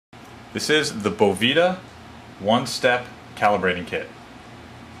This is the Boveda one-step calibrating kit.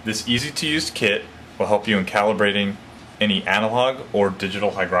 This easy-to-use kit will help you in calibrating any analog or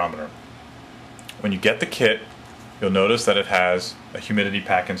digital hygrometer. When you get the kit, you'll notice that it has a humidity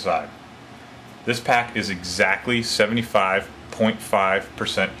pack inside. This pack is exactly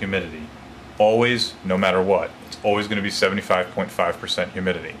 75.5% humidity. Always, no matter what. It's always going to be 75.5%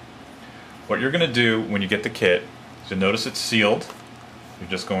 humidity. What you're going to do when you get the kit is you'll notice it's sealed. You're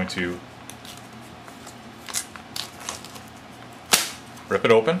just going to rip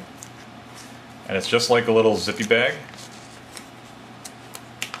it open, and it's just like a little zippy bag.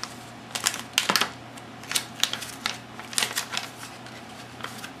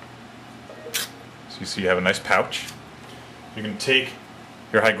 So you see you have a nice pouch. You can take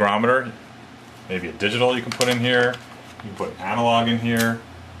your hygrometer, maybe a digital you can put in here, you can put an analog in here,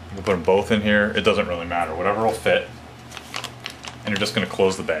 you can put them both in here, it doesn't really matter, whatever will fit. And you're just going to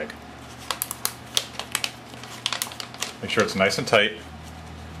close the bag. Make sure it's nice and tight,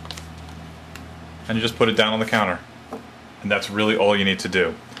 and you just put it down on the counter. And that's really all you need to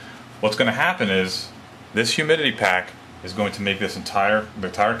do. What's going to happen is this humidity pack is going to make the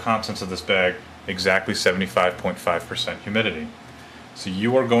entire contents of this bag exactly 75.5% humidity. So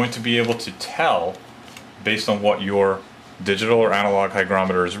you are going to be able to tell, based on what your digital or analog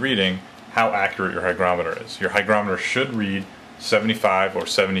hygrometer is reading, how accurate your hygrometer is. Your hygrometer should read 75 or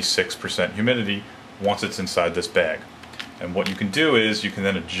 76% humidity once it's inside this bag. And what you can do is you can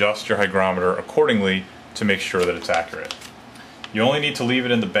then adjust your hygrometer accordingly to make sure that it's accurate. You only need to leave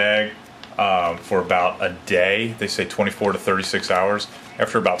it in the bag for about a day. They say 24 to 36 hours.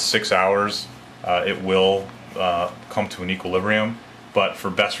 After about 6 hours, it will come to an equilibrium. But for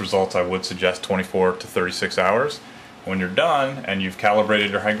best results, I would suggest 24 to 36 hours. When you're done and you've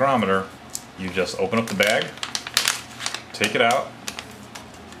calibrated your hygrometer, you just open up the bag, take it out,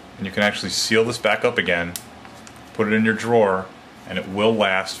 and you can actually seal this back up again, put it in your drawer, and it will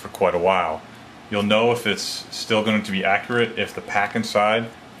last for quite a while. You'll know if it's still going to be accurate if the pack inside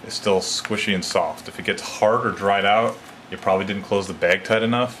is still squishy and soft. If it gets hard or dried out, you probably didn't close the bag tight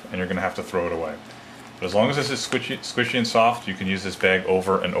enough and you're going to have to throw it away. But as long as this is squishy and soft, you can use this bag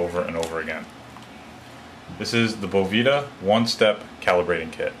over and over and over again. This is the Boveda one-step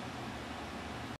calibrating kit.